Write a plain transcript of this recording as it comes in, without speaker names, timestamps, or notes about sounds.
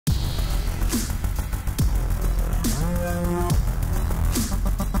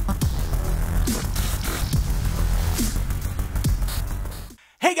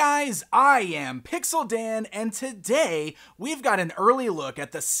guys, I am Pixel Dan, and today we've got an early look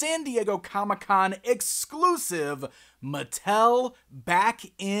at the San Diego Comic-Con exclusive Mattel Back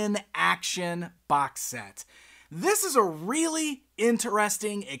in Action box set. This is a really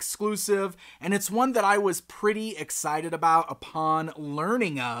interesting exclusive, and it's one that I was pretty excited about upon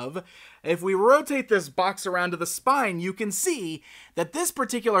learning of. If we rotate this box around to the spine, you can see that this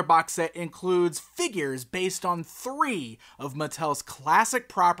particular box set includes figures based on 3 of Mattel's classic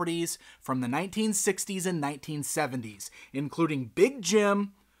properties from the 1960s and 1970s, including Big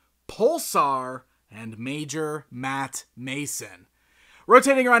Jim, Pulsar, and Major Matt Mason.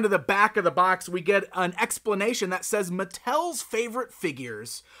 Rotating around to the back of the box, we get an explanation that says Mattel's favorite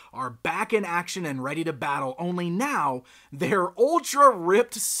figures are back in action and ready to battle, only now they're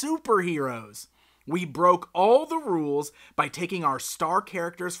ultra-ripped superheroes. We broke all the rules by taking our star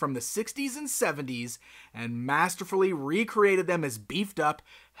characters from the 60s and 70s and masterfully recreated them as beefed up,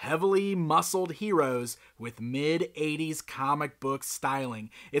 heavily muscled heroes with mid-80s comic book styling.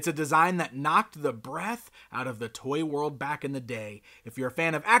 It's a design that knocked the breath out of the toy world back in the day. If you're a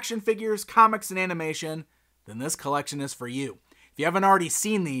fan of action figures, comics, and animation, then this collection is for you. If you haven't already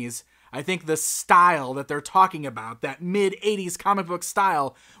seen these, I think the style that they're talking about, that mid-80s comic book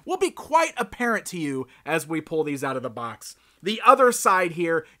style, will be quite apparent to you as we pull these out of the box. The other side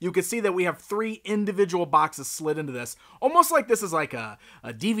here, you can see that we have 3 individual boxes slid into this, almost like this is like a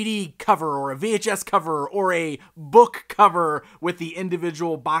DVD cover or a VHS cover or a book cover with the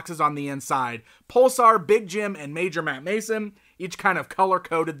individual boxes on the inside. Pulsar, Big Jim, and Major Matt Mason, each kind of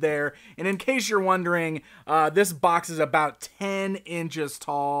color-coded there. And in case you're wondering, this box is about 10 inches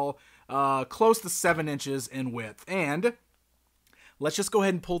tall, close to 7 inches in width. And let's just go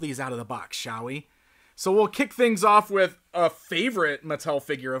ahead and pull these out of the box, shall we? So we'll kick things off with a favorite Mattel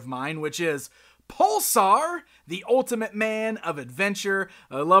figure of mine, which is Pulsar, the ultimate man of adventure.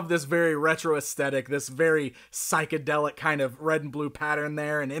 I love this very retro aesthetic, this very psychedelic kind of red and blue pattern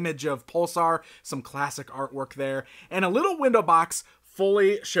there, an image of Pulsar, some classic artwork there, and a little window box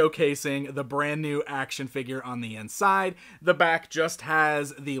fully showcasing the brand new action figure on the inside. The back just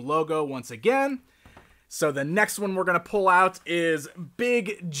has the logo once again. So the next one we're going to pull out is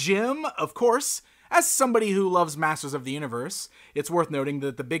Big Jim, of course. As somebody who loves Masters of the Universe, it's worth noting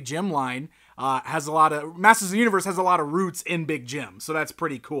that the Big Jim line has a lot of... Masters of the Universe has a lot of roots in Big Jim, so that's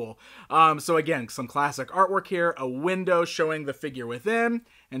pretty cool. So again, some classic artwork here, a window showing the figure within,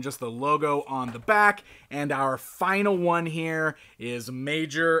 and just the logo on the back. And our final one here is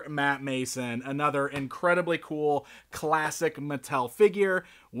Major Matt Mason, another incredibly cool classic Mattel figure,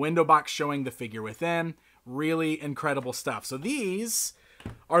 window box showing the figure within. Really incredible stuff. So these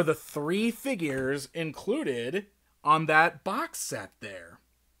are the 3 figures included on that box set there.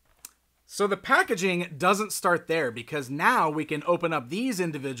 So the packaging doesn't start there, because now we can open up these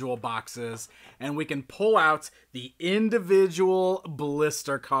individual boxes and we can pull out the individual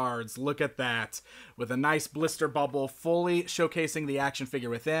blister cards. Look at that, with a nice blister bubble fully showcasing the action figure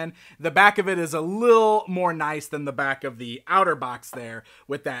within. The back of it is a little more nice than the back of the outer box there,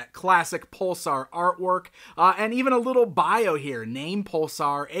 with that classic Pulsar artwork, and even a little bio here. Name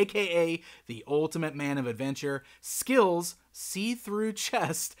Pulsar, aka the ultimate man of adventure. Skills: see-through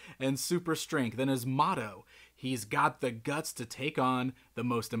chest and super strength. And his motto: he's got the guts to take on the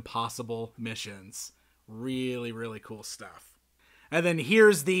most impossible missions. Really, really cool stuff. And then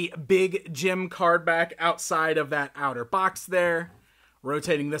here's the Big Jim card back outside of that outer box there.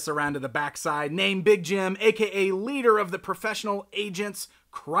 Rotating this around to the backside. Name: Big Jim, aka leader of the professional agents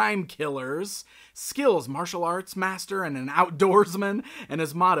crime killers. Skills: martial arts master and an outdoorsman. And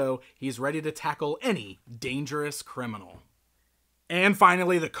his motto: he's ready to tackle any dangerous criminal. And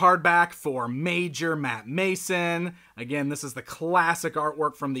finally, the card back for Major Matt Mason. Again, this is the classic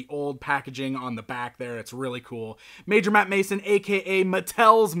artwork from the old packaging on the back there. It's really cool. Major Matt Mason, aka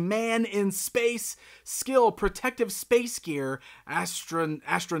Mattel's man in space. Skill: protective space gear,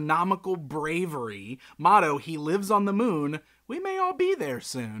 astronomical bravery. Motto: he lives on the moon. We may all be there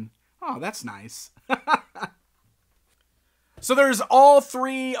soon. Oh, that's nice. So there's all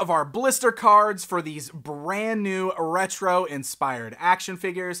 3 of our blister cards for these brand new retro-inspired action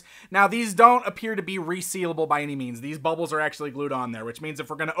figures. Now, these don't appear to be resealable by any means. These bubbles are actually glued on there, which means if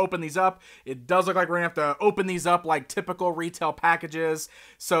we're going to open these up, it does look like we're going to have to open these up like typical retail packages.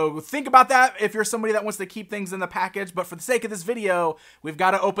 So think about that if you're somebody that wants to keep things in the package. But for the sake of this video, we've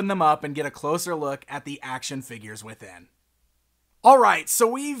got to open them up and get a closer look at the action figures within. All right, so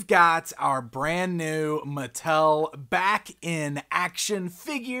we've got our brand new Mattel Back in Action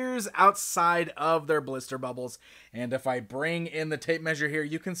figures outside of their blister bubbles. And if I bring in the tape measure here,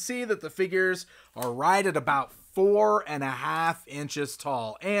 you can see that the figures are right at about 4.5 inches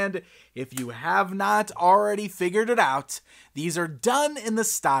tall. And if you have not already figured it out, these are done in the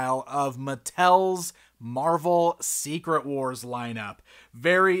style of Mattel's Marvel Secret Wars lineup.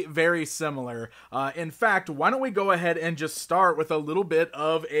 Very, very similar. In fact, why don't we go ahead and just start with a little bit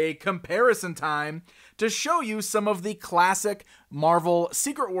of a comparison time to show you some of the classic Marvel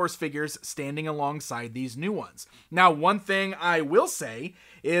Secret Wars figures standing alongside these new ones. Now, one thing I will say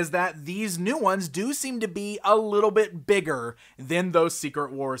is that these new ones do seem to be a little bit bigger than those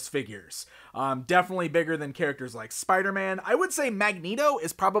Secret Wars figures. Definitely bigger than characters like Spider-Man. I would say Magneto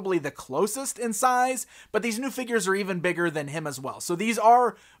is probably the closest in size, but these new figures are even bigger than him as well. So these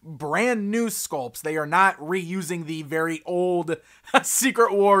are brand new sculpts. They are not reusing the very old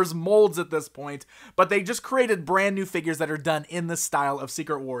Secret Wars molds at this point, but they just created brand new figures that are done in the style of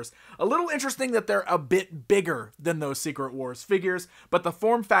Secret Wars. A little interesting that they're a bit bigger than those Secret Wars figures, but the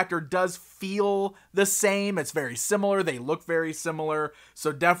form factor does feel the same. It's very similar. They look very similar.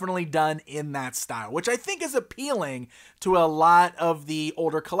 So definitely done in that style, which I think is appealing to a lot of the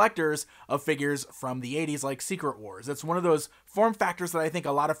older collectors of figures from the 80s like Secret Wars. It's one of those form factors that I think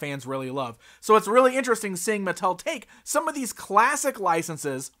a lot of fans really love. So it's really interesting seeing Mattel take some of these classic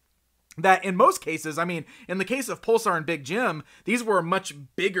licenses that in most cases, I mean, in the case of Pulsar and Big Jim, these were much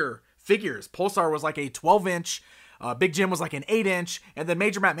bigger figures. Pulsar was like a 12-inch, Big Jim was like an 8-inch, and then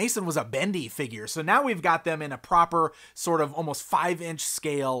Major Matt Mason was a bendy figure. So now we've got them in a proper sort of almost 5-inch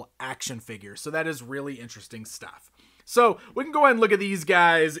scale action figure. So that is really interesting stuff. So we can go ahead and look at these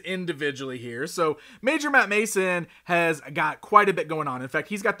guys individually here. So Major Matt Mason has got quite a bit going on. In fact,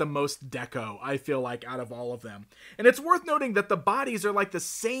 he's got the most deco, I feel like, out of all of them. And it's worth noting that the bodies are like the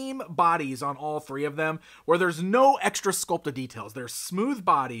same bodies on all three of them, where there's no extra sculpted details. They're smooth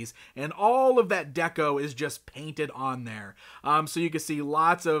bodies, and all of that deco is just painted on there. So you can see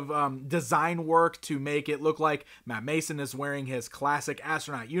lots of design work to make it look like Matt Mason is wearing his classic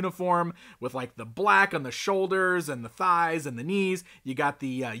astronaut uniform with like the black on the shoulders and the thighs and the knees. You got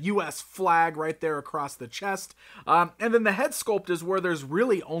the US flag right there across the chest. And then the head sculpt is where there's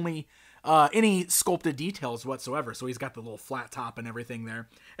really only any sculpted details whatsoever. So he's got the little flat top and everything there.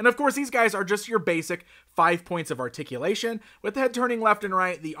 And of course, these guys are just your basic 5 points of articulation, with the head turning left and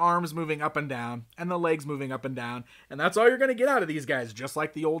right, the arms moving up and down, and the legs moving up and down. And that's all you're going to get out of these guys, just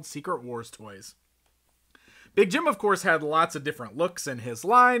like the old Secret Wars toys. Big Jim, of course, had lots of different looks in his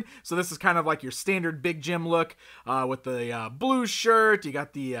line. So this is kind of like your standard Big Jim look with the blue shirt. You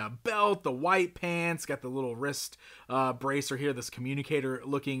got the belt, the white pants, got the little wrist bracer here, this communicator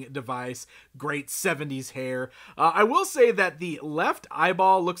looking device. Great 70s hair. I will say that the left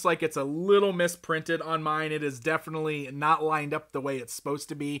eyeball looks like it's a little misprinted on mine. It is definitely not lined up the way it's supposed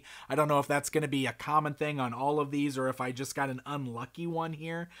to be. I don't know if that's going to be a common thing on all of these or if I just got an unlucky one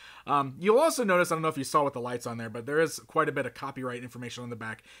here. You'll also notice, I don't know if you saw with the lights on there, but there is quite a bit of copyright information on the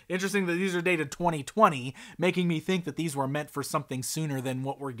back. Interesting that these are dated 2020, making me think that these were meant for something sooner than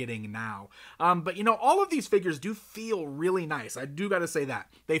what we're getting now. But you know, all of these figures do feel really nice. I do got to say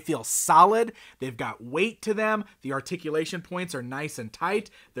that. They feel solid. They've got weight to them. The articulation points are nice and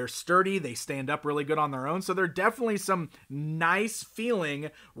tight. They're sturdy. They stand up really good on their own. So they're definitely some nice feeling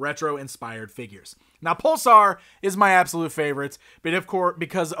retro inspired figures. Now, Pulsar is my absolute favorite, but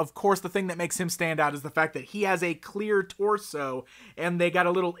because of course the thing that makes him stand out is the fact that he has a clear torso, and they got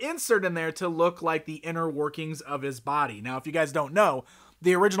a little insert in there to look like the inner workings of his body. Now, if you guys don't know,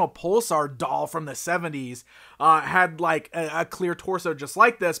 the original Pulsar doll from the 70s had like a clear torso just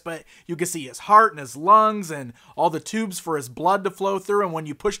like this, but you can see his heart and his lungs and all the tubes for his blood to flow through. And when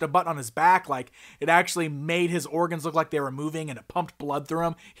you pushed a button on his back, like it actually made his organs look like they were moving and it pumped blood through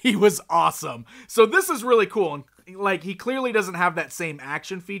him. He was awesome. So this is really cool. And like, he clearly doesn't have that same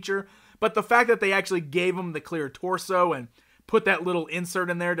action feature, but the fact that they actually gave him the clear torso and put that little insert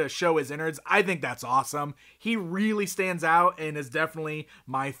in there to show his innards, I think that's awesome. He really stands out and is definitely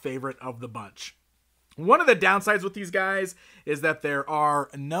my favorite of the bunch. One of the downsides with these guys is that there are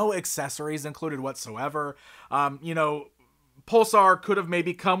no accessories included whatsoever. You know, Pulsar could have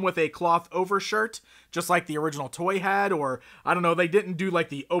maybe come with a cloth overshirt, just like the original toy had, or I don't know, they didn't do like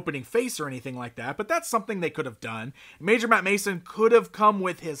the opening face or anything like that, but that's something they could have done. Major Matt Mason could have come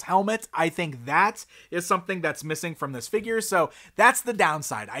with his helmet. I think that is something that's missing from this figure, so that's the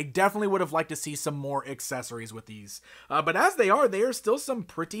downside. I definitely would have liked to see some more accessories with these. But as they are still some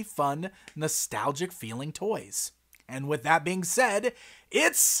pretty fun, nostalgic feeling toys. And with that being said,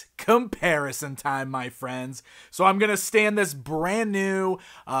 it's comparison time, my friends. So I'm going to stand this brand new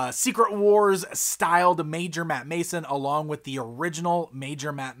Secret Wars styled Major Matt Mason along with the original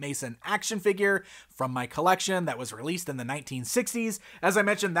Major Matt Mason action figure from my collection that was released in the 1960s. As I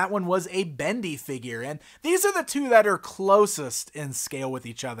mentioned, that one was a bendy figure, and these are the two that are closest in scale with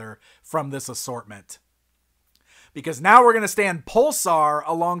each other from this assortment. Because now we're going to stand Pulsar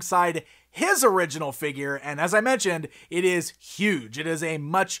alongside his original figure, and as I mentioned, it is huge. It is a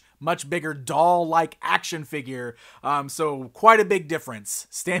much bigger doll-like action figure, so quite a big difference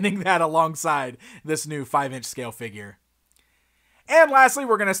standing that alongside this new 5-inch scale figure. And lastly,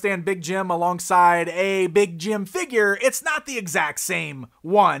 we're going to stand Big Jim alongside a Big Jim figure. It's not the exact same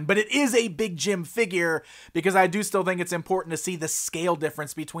one, but it is a Big Jim figure because I do still think it's important to see the scale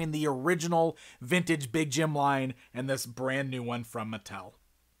difference between the original vintage Big Jim line and this brand new one from Mattel.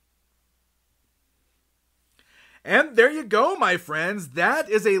 And there you go, my friends. That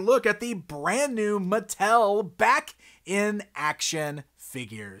is a look at the brand new Mattel Back in Action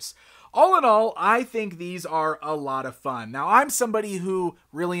figures. All in all, I think these are a lot of fun. Now, I'm somebody who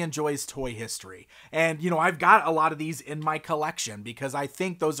really enjoys toy history. And, I've got a lot of these in my collection because I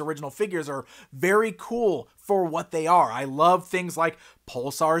think those original figures are very cool for what they are. I love things like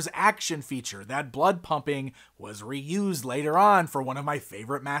Pulsar's action feature. That blood pumping was reused later on for one of my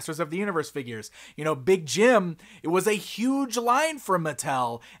favorite Masters of the Universe figures. Big Jim, it was a huge line from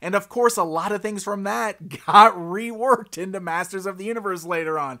Mattel. And of course, a lot of things from that got reworked into Masters of the Universe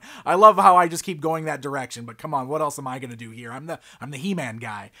later on. I love how I just keep going that direction, but come on, what else am I going to do here? I'm the He-Man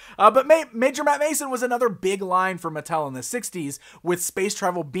guy. But Major Matt Mason was another big line for Mattel in the 60s, with space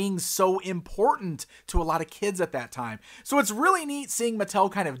travel being so important to a lot of kids at that time. So it's really neat seeing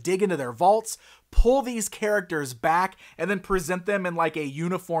Mattel kind of dig into their vaults, pull these characters back, and then present them in like a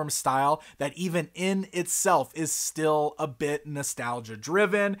uniform style that even in itself is still a bit nostalgia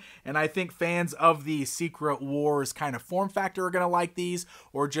driven. And I think fans of the Secret Wars kind of form factor are going to like these,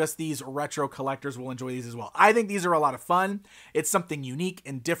 or just these retro collectors will enjoy these as well. I think these are a lot of fun. It's something unique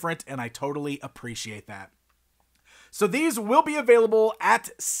and different, and I totally appreciate that. So these will be available at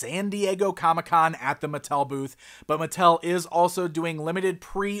San Diego Comic-Con at the Mattel booth, but Mattel is also doing limited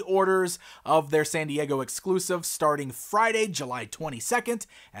pre-orders of their San Diego exclusive starting Friday, July 22nd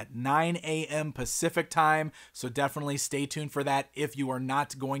at 9 a.m. Pacific time, so definitely stay tuned for that if you are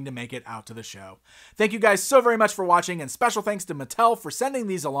not going to make it out to the show. Thank you guys so very much for watching, and special thanks to Mattel for sending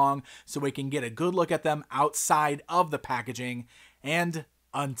these along so we can get a good look at them outside of the packaging. And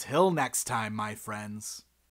until next time, my friends.